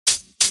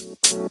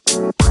Hello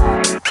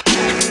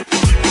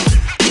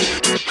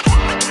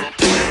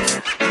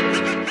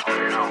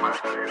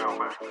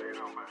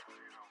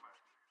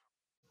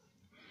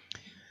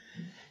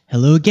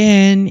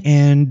again,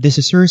 and this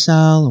is Sir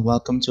Sal.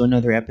 Welcome to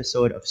another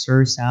episode of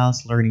Sir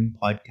Sal's Learning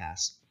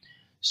Podcast.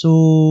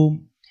 So,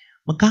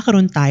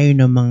 magkakaroon tayo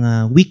ng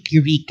mga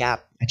weekly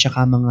recap at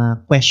saka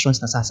mga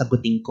questions na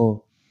sasagutin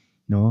ko,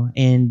 no?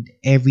 And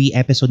every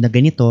episode na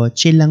ganito,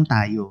 chill lang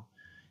tayo,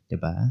 'di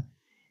ba?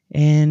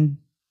 And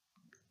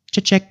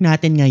check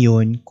natin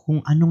ngayon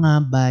kung ano nga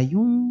ba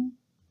yung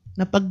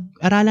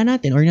napag-aralan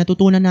natin or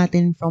natutunan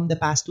natin from the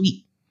past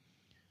week.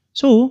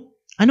 So,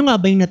 ano nga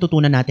ba yung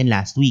natutunan natin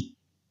last week?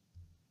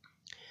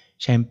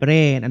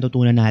 Siyempre,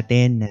 natutunan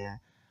natin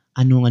na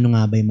ano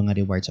nga ba yung mga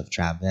rewards of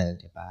travel,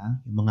 di ba?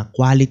 Yung mga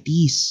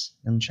qualities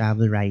ng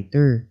travel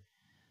writer.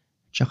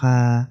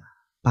 Tsaka,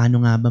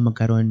 paano nga ba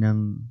magkaroon ng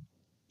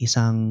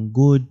isang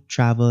good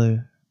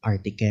travel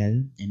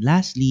article. And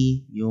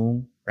lastly,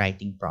 yung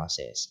writing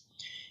process.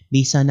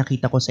 Based sa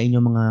nakita ko sa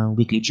inyong mga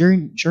weekly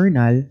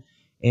journal,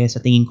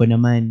 sa tingin ko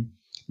naman,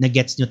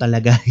 na-gets nyo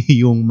talaga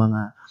yung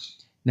mga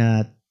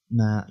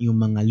yung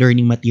mga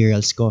learning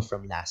materials ko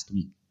from last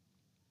week.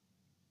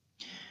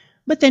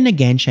 But then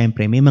again,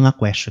 syempre, may mga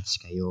questions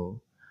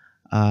kayo.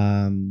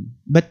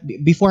 But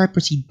before I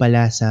proceed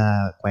pala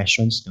sa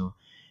questions, no,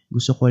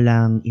 gusto ko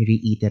lang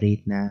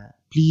i-reiterate na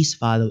please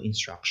follow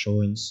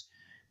instructions.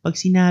 Pag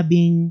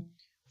sinabi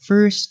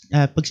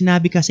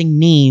kasing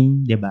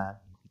name, di ba?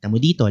 Kita mo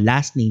dito,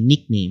 last name,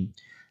 nickname.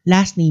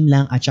 Last name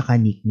lang at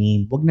saka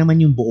nickname. Huwag naman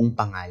yung buong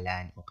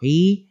pangalan,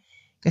 okay?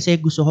 Kasi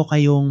gusto ko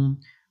kayong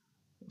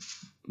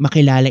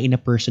makilala in a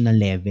personal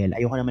level.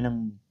 Ayoko naman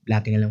ng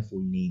lagi na lang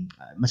full name.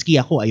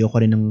 Maski ako, ayoko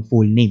rin ng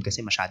full name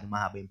kasi masyadong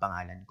mahaba yung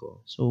pangalan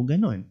ko. So,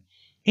 ganun.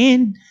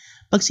 And,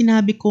 pag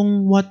sinabi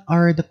kong what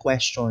are the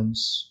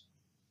questions,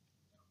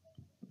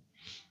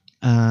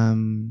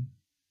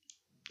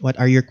 what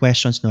are your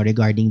questions no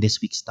regarding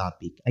this week's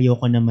topic?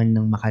 Ayoko naman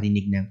ng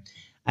makarinig na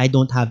I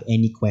don't have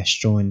any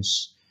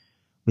questions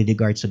with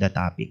regards to the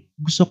topic.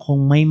 Gusto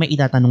kong may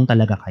maitatanong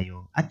talaga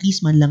kayo. At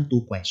least man lang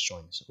 2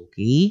 questions.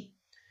 Okay?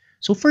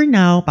 So, for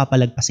now,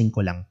 papalagpasin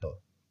ko lang to.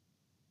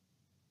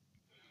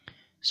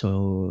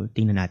 So,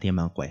 tingnan natin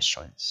yung mga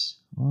questions.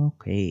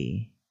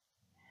 Okay.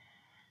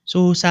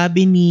 So,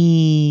 sabi ni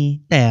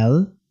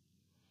Tel,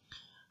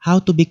 how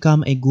to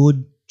become a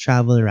good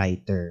travel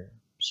writer.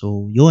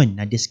 So,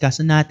 yun. Na-discuss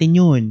na natin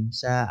yun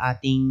sa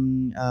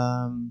ating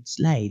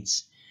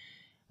slides.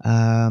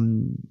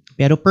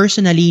 Pero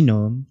personally,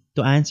 no,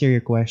 to answer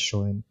your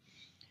question,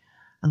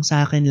 ang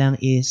sa akin lang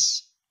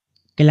is,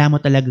 kailangan mo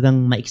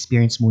talagang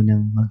ma-experience mo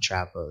ng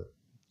mag-travel.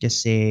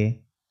 Kasi,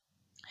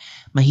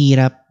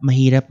 mahirap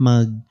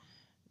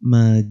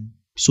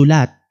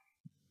magsulat,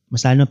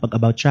 mas lalo pag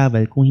about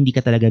travel, kung hindi ka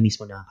talaga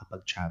mismo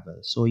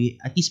nakakapag-travel. So,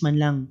 at least man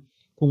lang,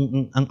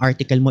 kung ang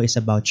article mo is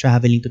about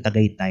traveling to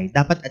Tagaytay,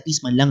 dapat at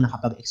least man lang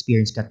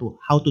nakapag-experience ka to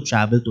how to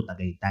travel to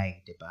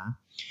Tagaytay, di ba?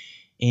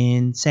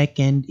 And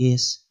second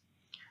is,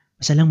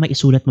 basta lang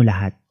maisulat mo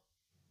lahat.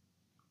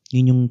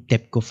 Yun yung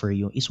tip ko for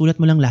you. Isulat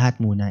mo lang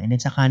lahat muna and then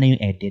saka na yung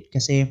edit.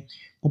 Kasi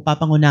kung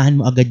papangunahan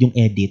mo agad yung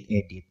edit,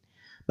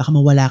 baka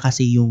mawala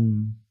kasi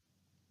yung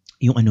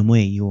ano mo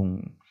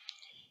yung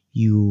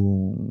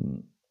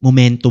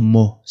momentum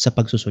mo sa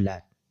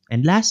pagsusulat.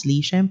 And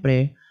lastly,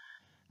 syempre,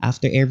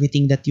 after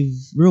everything that you've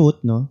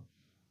wrote, no,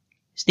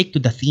 stick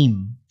to the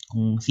theme.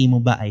 Kung theme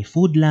mo ba ay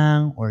food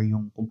lang or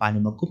yung kung paano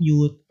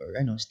mag-commute or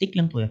stick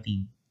lang to the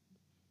theme.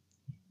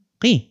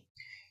 Okay.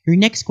 Your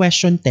next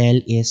question, Tel,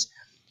 is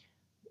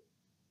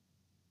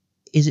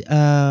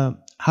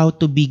how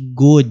to be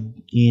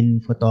good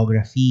in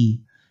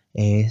photography.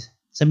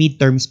 Sa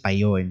midterms pa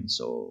yon.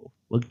 So,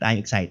 wag tayong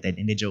excited.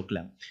 Hindi, joke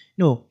lang.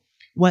 No.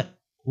 What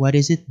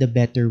is it the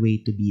better way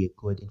to be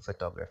good in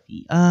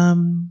photography?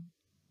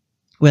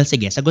 Well,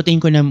 sige. Sagutin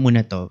ko na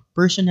muna to.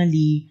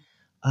 Personally,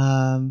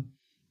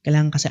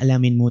 kailangan kasi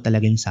alamin mo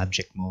talaga yung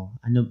subject mo.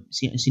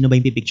 Sino ba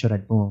yung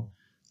pipicturean mo?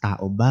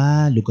 Tao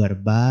ba? Lugar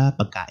ba?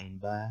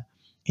 Pagkain ba?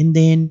 And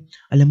then,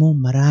 alam mo,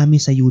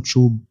 marami sa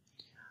YouTube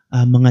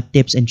mga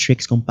tips and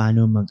tricks kung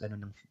paano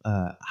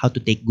how to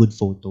take good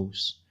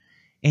photos.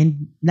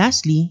 And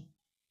lastly,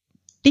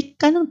 take.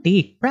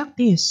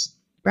 Practice.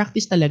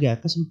 Practice talaga.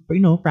 Kasi,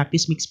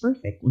 practice makes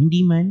perfect. Kung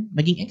hindi man,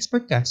 maging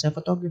expert ka sa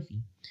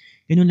photography.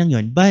 Ganun lang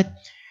yun. But,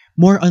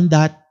 more on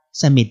that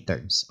sa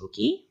midterms.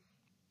 Okay?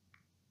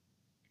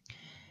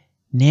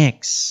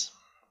 Next.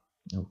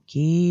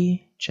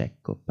 Okay. Check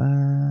ko pa.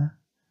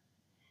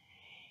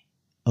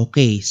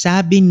 Okay.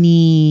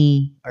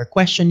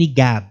 Question ni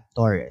Gab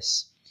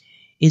Torres.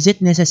 Is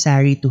it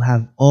necessary to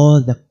have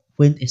all the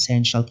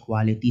quintessential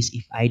qualities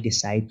if I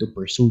decide to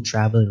pursue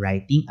travel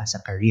writing as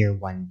a career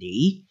one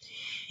day?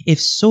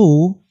 If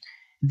so,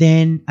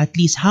 then at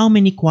least how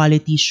many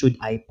qualities should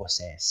I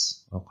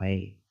possess?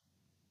 Okay.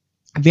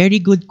 Very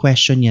good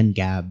question yan,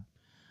 Gab.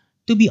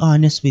 To be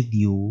honest with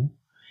you,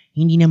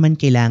 hindi naman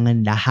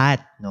kailangan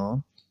lahat,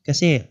 no?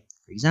 Kasi,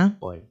 for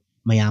example,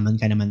 mayaman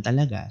ka naman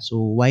talaga.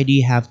 So, why do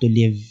you have to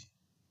live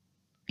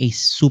a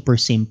super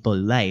simple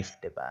life,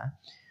 'di ba?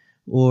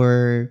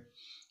 Or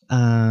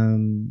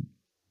um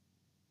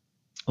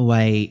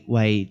why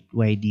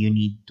do you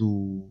need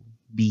to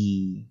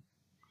be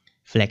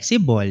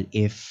flexible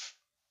if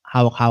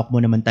hawak-hawak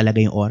mo naman talaga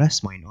yung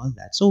oras mo and all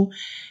that. So,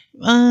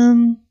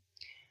 um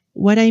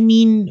what I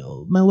mean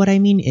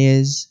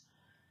is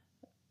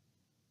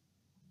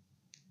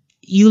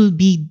you'll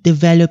be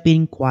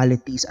developing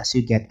qualities as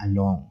you get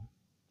along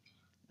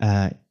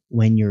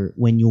when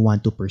you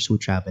want to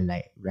pursue travel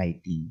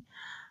writing.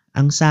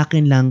 Ang sa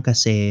akin lang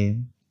kasi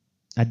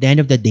at the end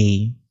of the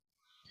day,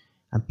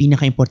 ang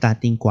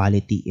pinaka-importanting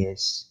quality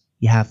is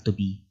you have to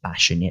be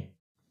passionate.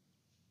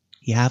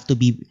 You have to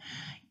be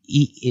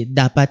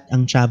dapat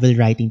ang travel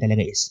writing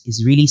talaga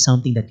is really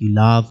something that you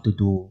love to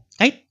do.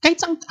 Kahit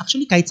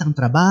sa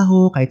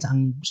trabaho, kahit sa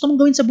gusto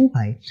mong gawin sa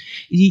buhay,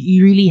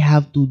 you really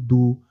have to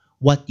do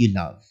what you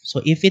love.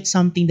 So if it's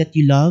something that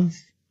you love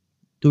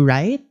to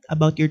write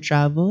about your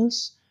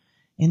travels,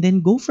 and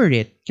then go for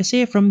it.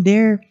 Kasi from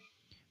there,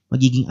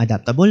 magiging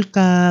adaptable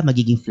ka,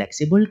 magiging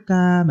flexible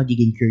ka,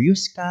 magiging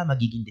curious ka,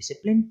 magiging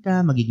disciplined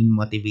ka, magiging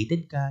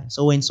motivated ka,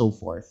 so on and so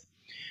forth.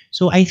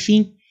 So I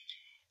think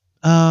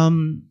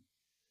um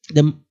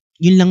the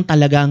yun lang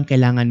talaga ang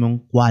kailangan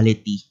mong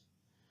quality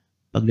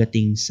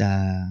pagdating sa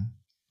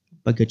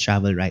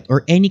pagka-travel, right?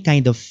 Or any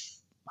kind of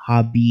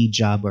hobby,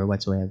 job, or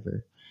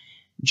whatsoever.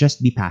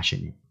 Just be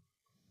passionate.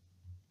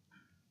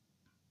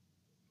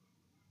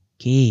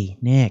 Okay,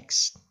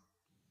 next.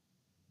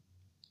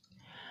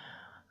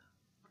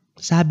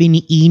 Sabi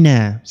ni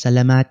Ina,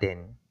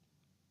 salamatin.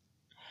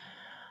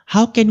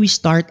 How can we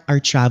start our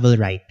travel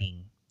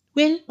writing?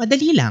 Well,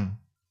 madali lang.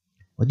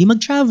 O di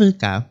mag-travel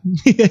ka.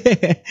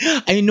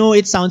 I know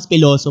it sounds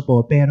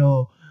pilosopo,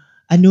 pero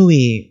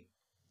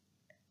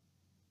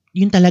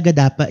yun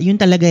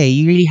talaga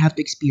you really have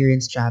to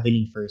experience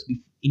traveling first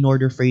in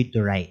order for you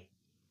to write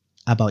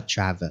about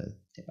travel.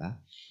 Diba?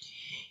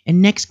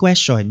 And next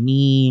question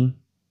ni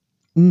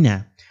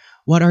Ina,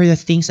 what are the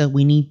things that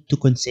we need to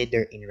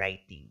consider in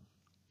writing?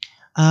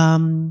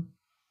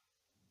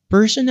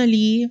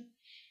 Personally,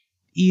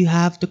 you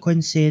have to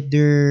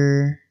consider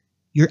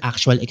your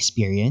actual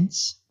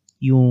experience,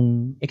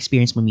 yung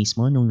experience mo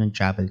mismo nung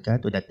nag-travel ka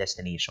to that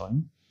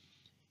destination.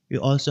 You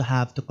also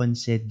have to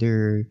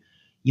consider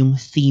yung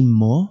theme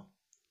mo.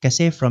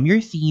 Kasi from your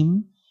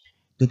theme,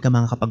 doon ka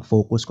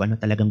makakapag-focus kung ano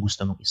talagang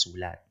gusto mong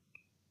isulat.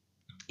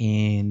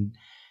 And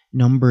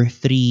number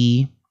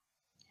 3,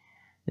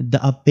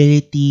 the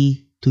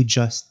ability to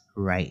just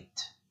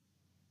write.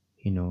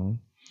 You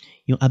know,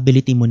 yung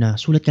ability mo na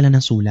sulat ka lang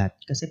ng sulat.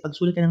 Kasi pag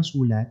sulat ka ng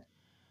sulat,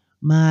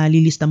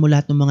 malilista mo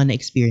lahat ng mga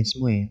na-experience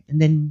mo eh. And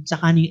then,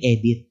 saka na yung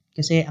edit.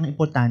 Kasi ang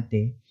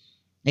importante,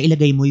 na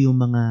ilagay mo yung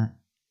mga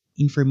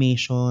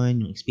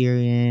information, yung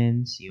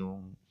experience,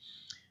 yung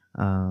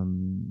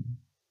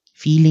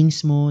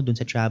feelings mo dun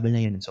sa travel na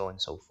yun, and so on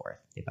and so forth.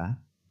 Diba?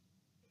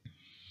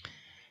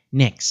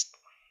 Next.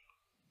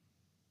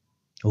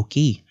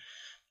 Okay.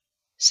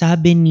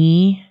 Sabi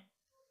ni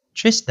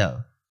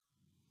Tristel,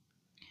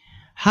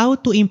 how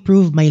to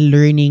improve my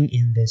learning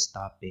in this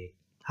topic?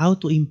 How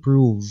to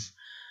improve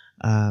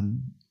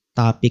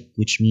topic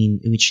which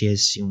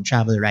is yung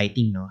travel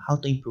writing, no? How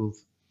to improve?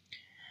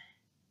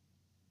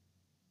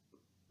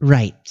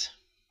 Write.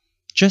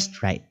 Just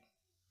write.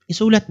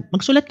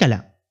 Magsulat ka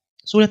lang.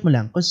 Sulat mo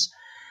lang. Because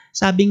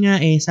sabi nga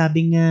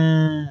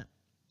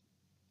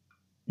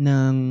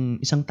ng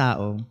isang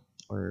tao,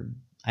 or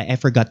I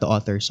forgot the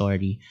author,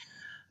 sorry.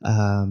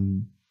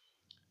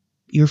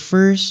 Your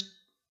first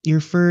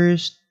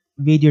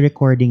video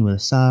recording will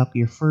suck.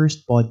 Your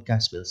first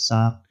podcast will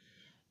suck.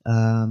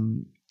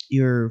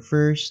 Your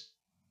first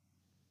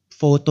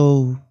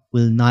photo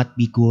will not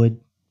be good.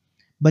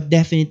 But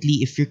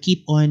definitely, if you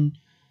keep on,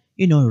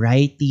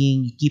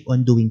 writing, you keep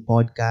on doing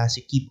podcasts,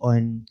 you keep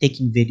on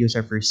taking videos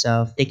of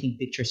yourself, taking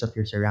pictures of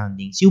your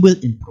surroundings, you will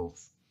improve.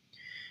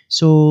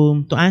 So,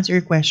 to answer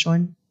your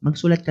question,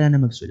 magsulat ka lang na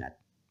magsulat.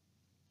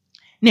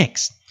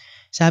 Next,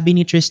 sabi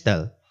ni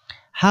Tristel,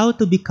 how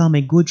to become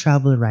a good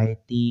travel writer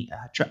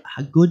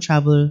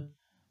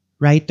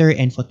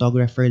and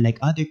photographer like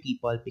other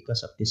people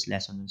because of this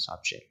lesson on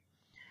subject.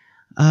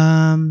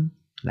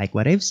 Like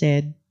what I've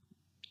said,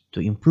 to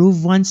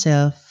improve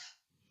oneself,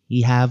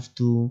 you have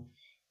to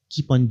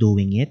keep on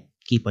doing it,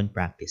 keep on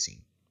practicing,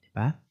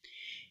 diba?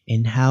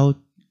 And how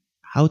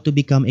to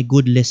become a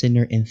good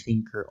listener and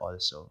thinker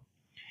also.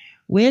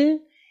 Well,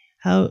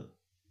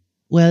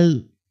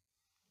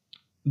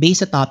 based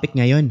sa topic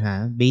ngayon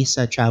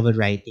based sa travel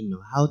writing,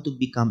 no, how to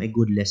become a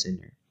good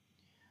listener.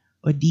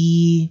 O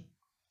di,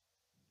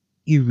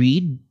 you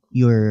read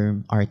your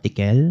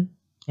article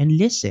and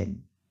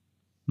listen.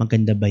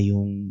 Maganda ba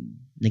yung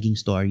naging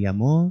storya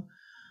mo?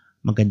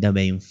 Maganda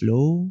ba yung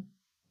flow?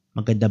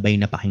 Maganda ba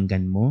yung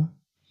napakinggan mo?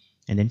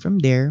 And then from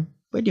there,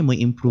 pwede mo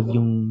improve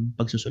yung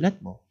pagsusulat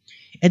mo.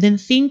 And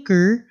then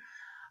thinker,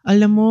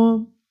 alam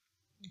mo,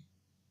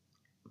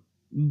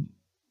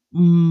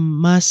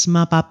 mas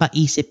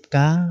mapapaisip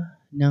ka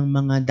ng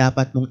mga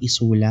dapat mong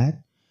isulat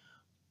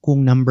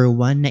kung number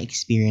one,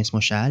 na-experience mo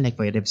siya, like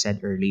what I've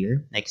said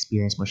earlier,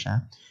 na-experience mo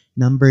siya.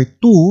 Number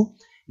two,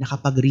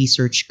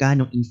 nakapag-research ka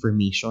ng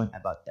information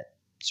about that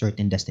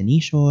certain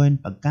destination,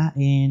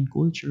 pagkain,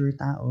 culture,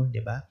 tao, di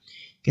ba?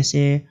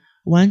 Kasi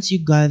once you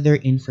gather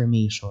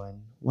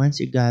information, once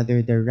you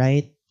gather the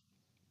right,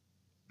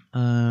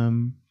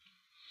 um,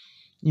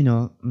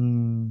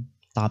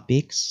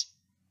 topics,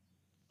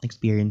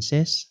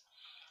 experiences,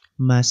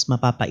 mas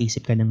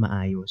mapapaisip ka ng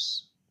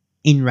maayos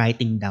in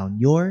writing down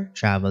your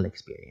travel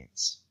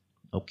experience.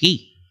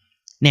 Okay.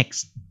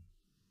 Next.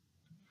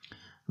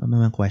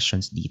 Mga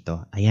questions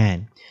dito.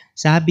 Ayan.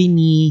 Sabi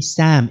ni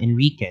Sam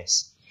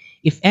Enriquez,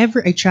 if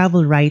ever a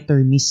travel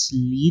writer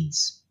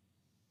misleads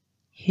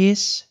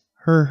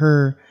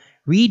her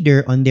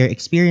reader on their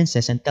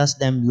experiences and tells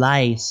them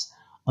lies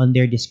on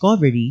their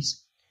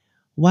discoveries,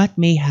 what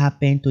may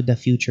happen to the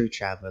future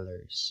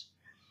travelers?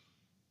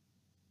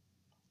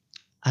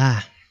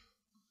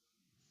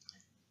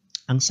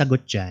 Ang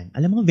sagot dyan.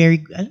 Alam mo,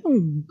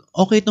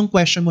 okay itong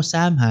question mo,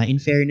 Sam, ha? In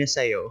fairness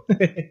sa'yo.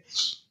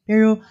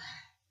 Pero,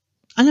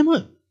 alam mo,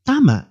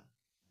 tama.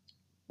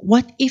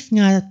 What if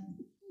nga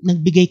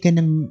nagbigay ka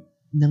ng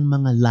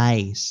mga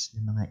lies,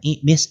 ng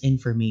mga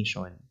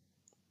misinformation,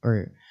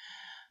 or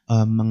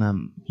mga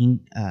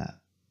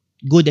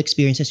good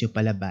experiences yung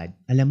pala bad?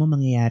 Alam mo,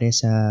 mangyayari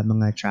sa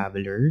mga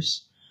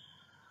travelers,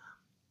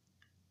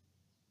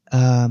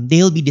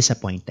 they'll be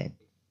disappointed.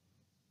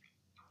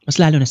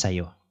 Mas lalo na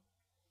sa'yo.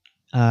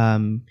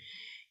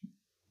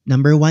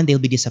 Number one,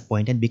 they'll be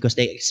disappointed because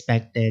they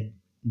expected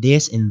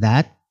this and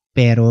that,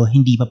 pero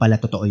hindi pa pala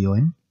totoo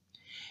yun.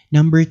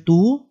 Number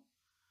two,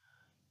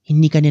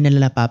 hindi ka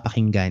nila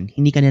papakinggan,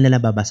 hindi ka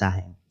nila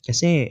babasahin.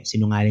 Kasi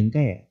sinungaling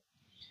ka eh.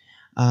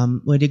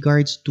 With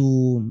regards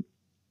to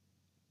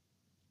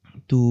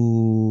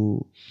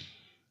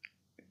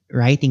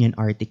writing an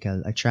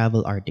article, a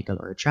travel article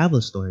or a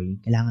travel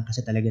story, kailangan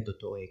kasi talaga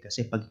totoo eh.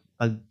 Kasi pag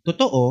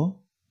totoo,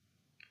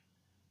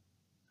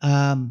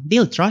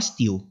 they'll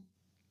trust you.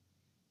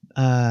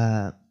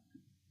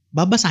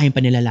 Babasahin pa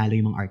nila lalo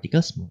yung mga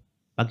articles mo.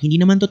 Pag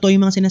hindi naman totoo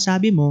yung mga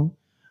sinasabi mo,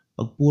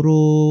 pag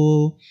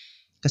puro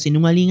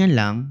kasinungalingan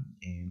lang,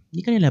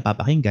 hindi ka nila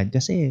papakinggan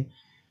kasi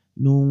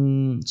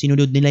nung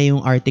sinunod nila yung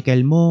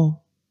article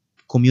mo,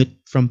 commute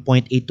from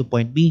point A to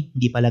point B,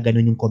 hindi pala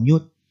ganun yung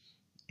commute.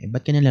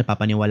 Ba't ka nila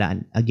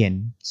papaniwalaan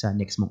again sa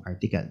next mong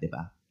article, di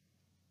ba?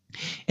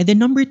 And then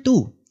number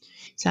two,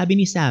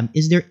 sabi ni Sam,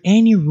 is there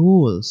any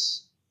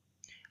rules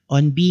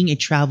on being a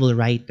travel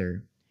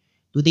writer?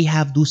 Do they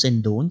have do's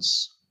and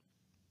don'ts?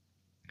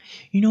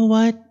 You know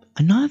what?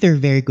 Another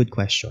very good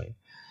question.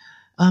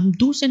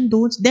 Do's and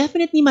don'ts,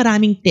 definitely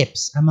maraming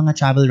tips ang mga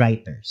travel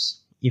writers.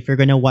 If you're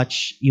gonna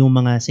watch yung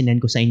mga sinend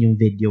ko sa inyong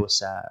video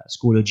sa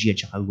Schoology at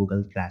saka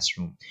Google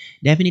Classroom,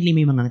 definitely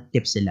may mga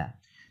tips sila.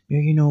 Pero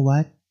you know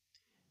what?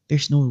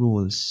 There's no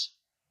rules.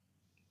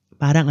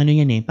 Parang ano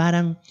yan eh,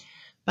 parang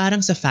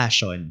sa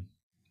fashion.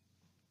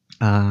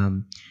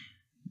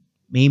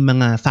 May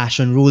mga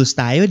fashion rules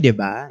tayo, di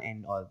ba?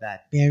 And all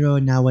that. Pero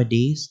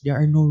nowadays, there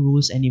are no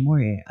rules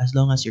anymore eh. As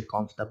long as you're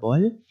comfortable,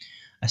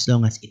 as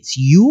long as it's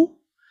you,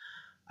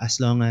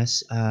 as long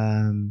as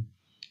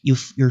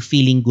you're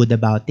feeling good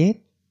about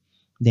it,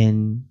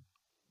 then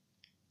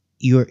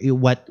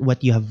what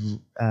you have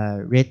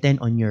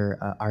written on your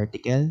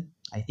article,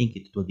 I think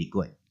it will be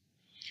good.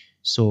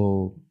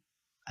 So,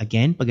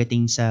 again,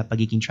 pagdating sa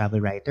pagiging travel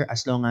writer,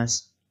 as long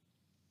as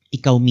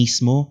ikaw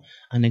mismo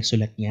ang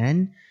nagsulat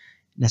niyan,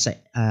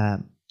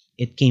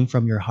 it came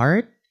from your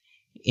heart,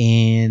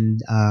 and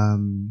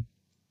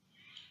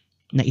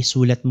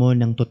naisulat mo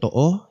ng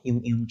totoo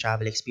yung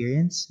travel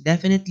experience,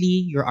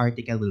 definitely your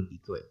article will be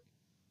good.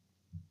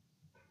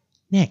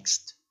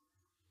 Next.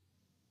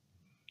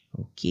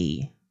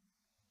 Okay.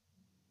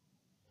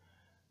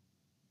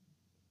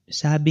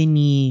 Sabi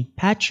ni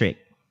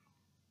Patrick,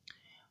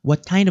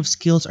 what kind of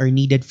skills are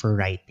needed for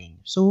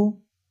writing?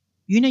 So,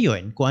 yun na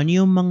yun. Kung ano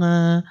yung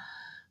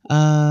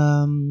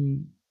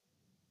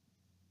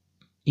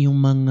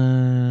mga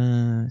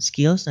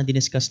skills na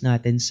diniscuss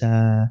natin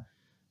sa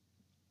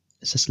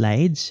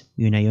slides,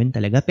 yun na yun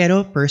talaga.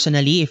 Pero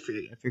personally, if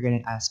you're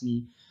gonna ask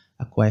me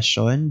a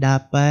question,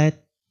 dapat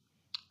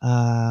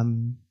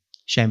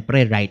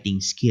syempre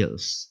writing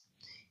skills.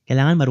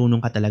 Kailangan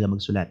marunong ka talaga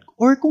magsulat.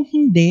 Or kung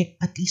hindi,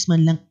 at least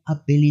man lang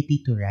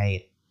ability to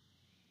write.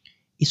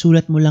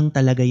 Isulat mo lang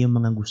talaga yung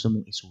mga gusto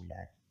mong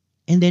isulat.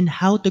 And then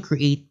how to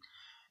create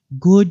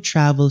good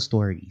travel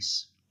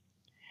stories.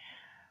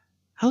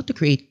 How to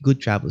create good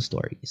travel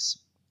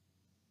stories.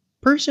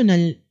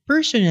 Personally,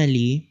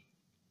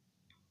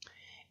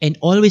 and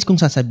always kung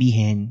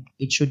sasabihin,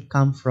 it should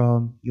come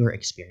from your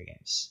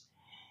experience.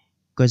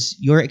 Because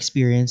your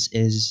experience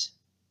is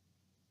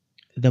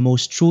the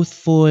most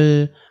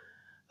truthful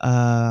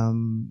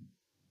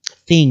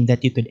thing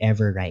that you could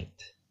ever write.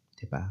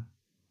 Diba?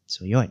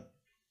 So, yun.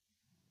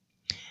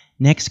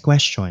 Next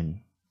question.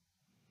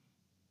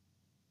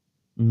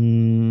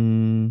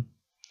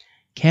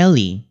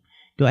 Kelly,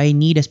 do I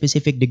need a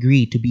specific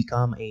degree to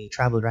become a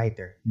travel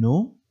writer?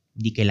 No,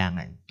 hindi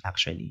kailangan,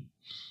 actually.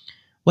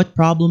 What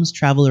problems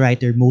travel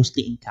writer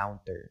mostly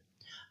encounter?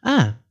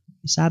 Ah,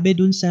 sabi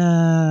dun sa,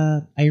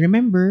 I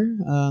remember,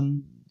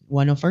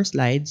 one of our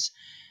slides,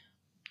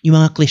 yung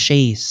mga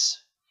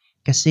cliches.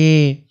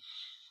 Kasi,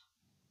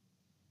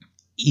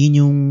 yun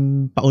yung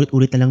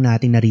paulit-ulit na lang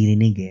nating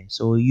naririnig eh.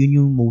 So, yun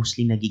yung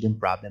mostly nagiging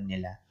problem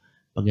nila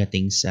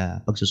pagdating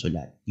sa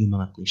pagsusulat, yung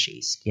mga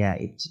cliches. Kaya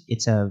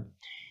it's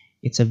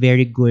a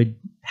very good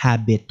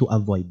habit to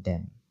avoid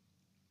them.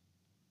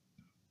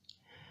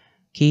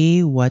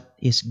 Okay, what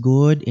is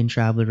good in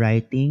travel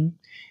writing?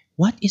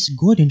 What is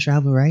good in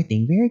travel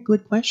writing? Very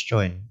good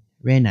question.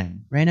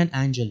 Renan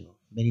Angelo,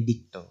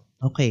 Benedicto.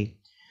 Okay,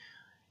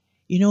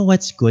 you know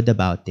what's good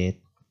about it?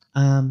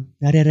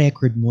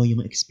 Nare-record mo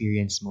yung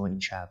experience mo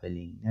in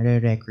traveling.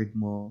 Nare-record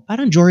mo,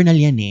 parang journal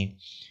yan eh.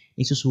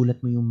 Isusulat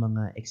mo yung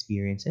mga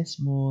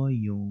experiences mo,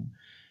 yung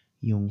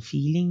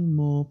feeling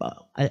mo.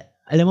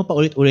 Alam mo,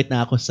 paulit-ulit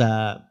na ako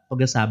sa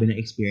pagsasabi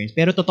ng experience.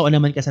 Pero totoo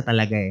naman kasi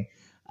talaga eh.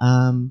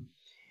 Um,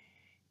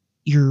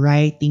 you're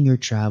writing your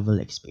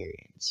travel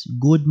experience.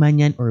 Good man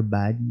yan or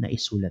bad, na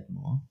isulat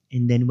mo.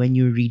 And then when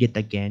you read it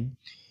again,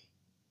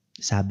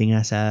 sabi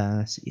nga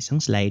sa isang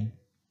slide,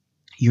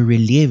 you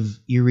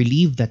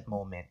relive that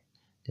moment.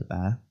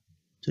 Diba?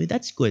 So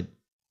that's good.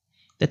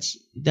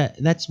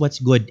 That's what's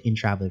good in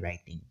travel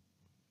writing.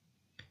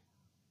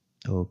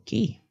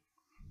 Okay.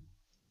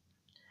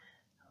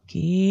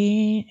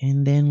 Okay,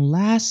 and then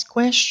last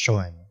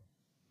question.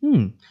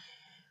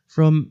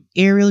 From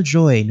Ariel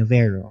Joy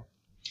Novero.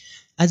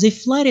 As a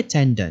flight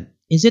attendant,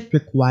 is it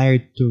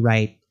required to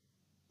write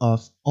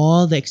of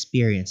all the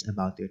experience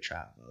about your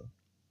travel?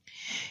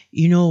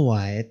 You know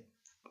what?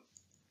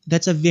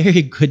 That's a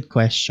very good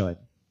question.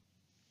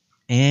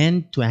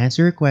 And to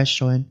answer your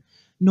question,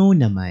 no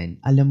naman.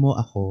 Alam mo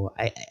ako,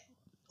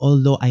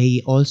 although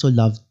I also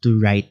love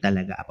to write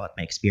talaga about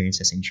my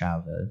experiences in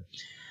travel,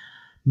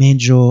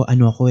 medyo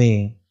ano ako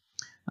eh,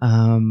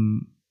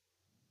 um,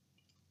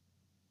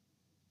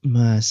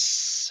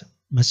 mas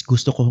mas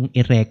gusto kong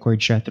i-record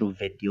siya through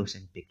videos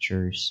and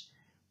pictures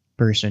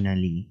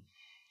personally.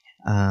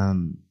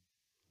 Um,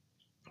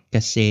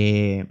 Kasi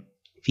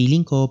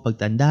feeling ko,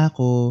 pagtanda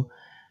ko,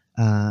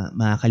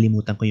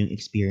 makakalimutan ko yung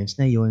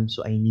experience na yon.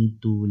 So, I need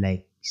to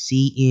like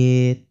see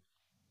it,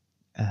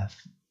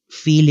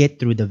 feel it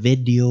through the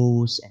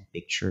videos and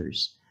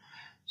pictures.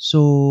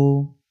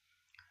 So,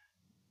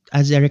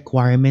 as a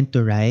requirement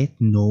to write,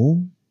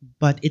 no.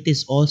 But it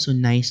is also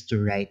nice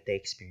to write the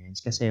experience.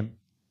 Kasi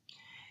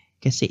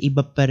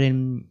iba pa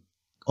rin,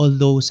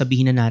 although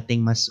sabihin na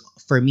natin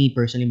for me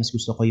personally, mas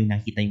gusto ko yung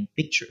nakita yung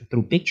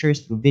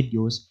pictures, through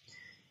videos.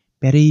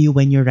 Pero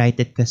when you write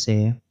it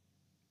kasi,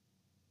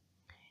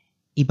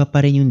 iba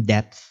pa rin yung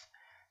depth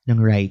ng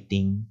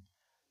writing.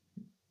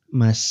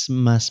 Mas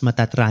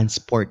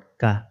matatransport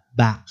ka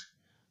back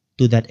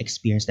to that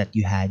experience that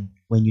you had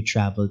when you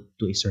traveled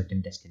to a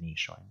certain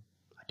destination.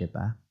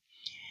 Diba?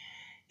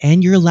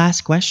 And your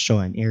last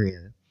question,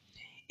 Ariel.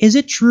 Is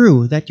it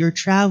true that your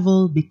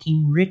travel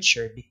became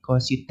richer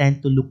because you tend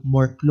to look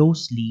more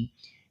closely,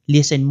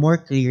 listen more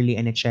clearly,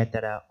 and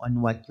etc. on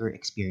what you're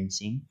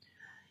experiencing?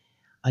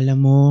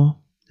 Alam mo,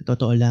 sa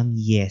totoo lang,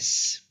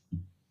 yes.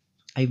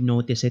 I've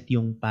noticed it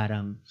yung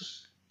parang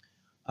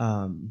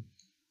um,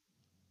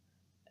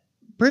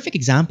 perfect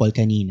example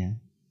kanina.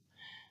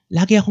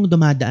 Lagi akong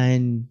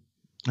dumadaan,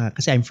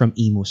 kasi I'm from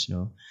Imus,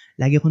 no?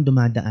 Lagi akong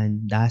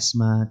dumadaan,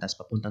 Dasma, tas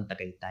papuntang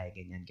Tagaytay,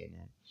 ganyan.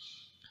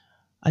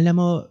 Alam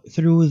mo,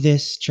 through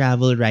this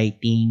travel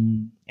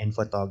writing and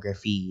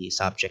photography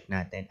subject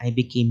natin, I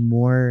became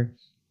more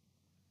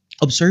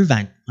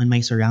observant on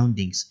my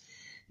surroundings.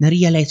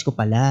 Na-realize ko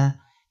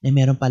pala na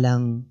meron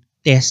palang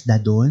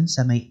TESDA doon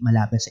sa may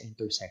malapit sa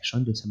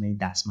intersection, doon sa may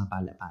Dasma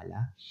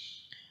Pala-Pala.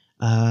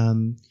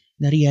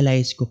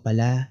 Na-realize ko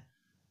pala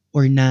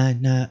or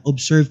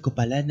na-observe ko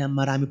pala na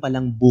marami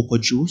palang buko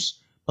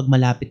juice. Pag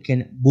malapit ka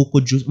na, buko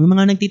juice, may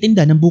mga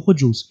nagtitinda ng buko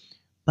juice.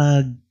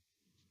 Pag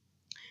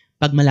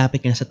malapit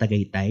ka na sa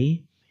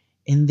Tagaytay.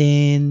 And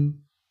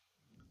then,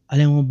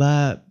 alam mo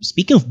ba,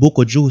 speaking of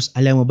buko juice,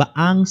 alam mo ba,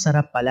 ang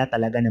sarap pala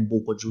talaga ng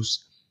buko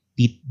juice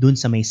dun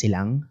sa may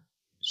silang.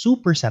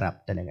 Super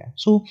sarap talaga.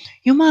 So,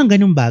 yung mga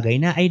ganung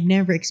bagay na I'd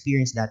never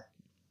experienced that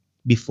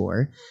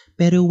before.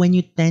 Pero when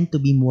you tend to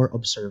be more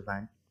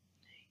observant,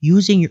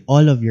 using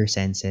all of your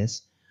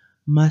senses,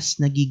 mas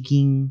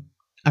nagiging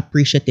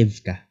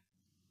appreciative ka.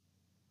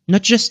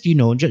 Not just,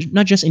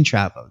 not just in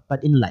travel,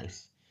 but in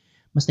life.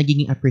 Mas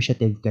nagiging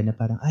appreciative ka na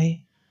parang,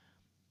 ay,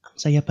 ang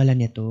saya pala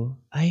nito.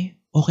 Ay,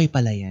 okay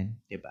pala yan.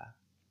 Diba?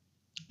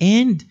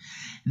 And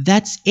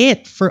that's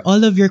it for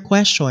all of your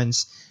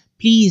questions.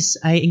 Please,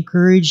 I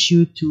encourage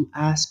you to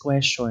ask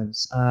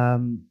questions,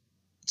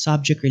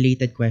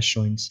 subject-related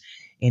questions,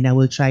 and I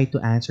will try to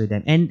answer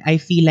them. And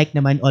I feel like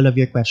naman all of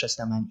your questions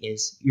naman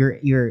is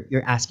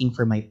you're asking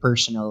for my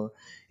personal,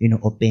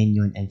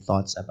 opinion and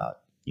thoughts about,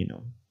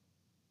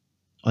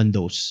 on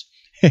those.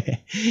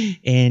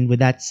 And with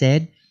that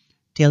said,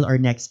 till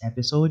our next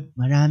episode,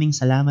 maraming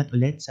salamat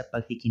ulit sa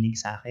pagkikinig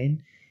sa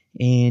akin.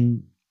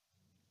 And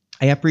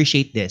I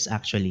appreciate this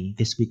actually,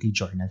 this weekly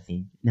journal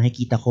thing.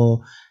 Nakikita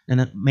ko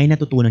na may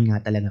natutunan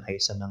nga talaga kayo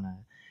sa mga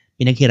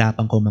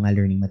pinaghirapan ko mga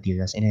learning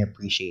materials and I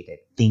appreciate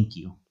it. Thank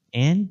you.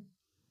 And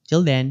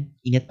till then,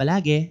 ingat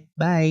palagi.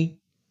 Bye!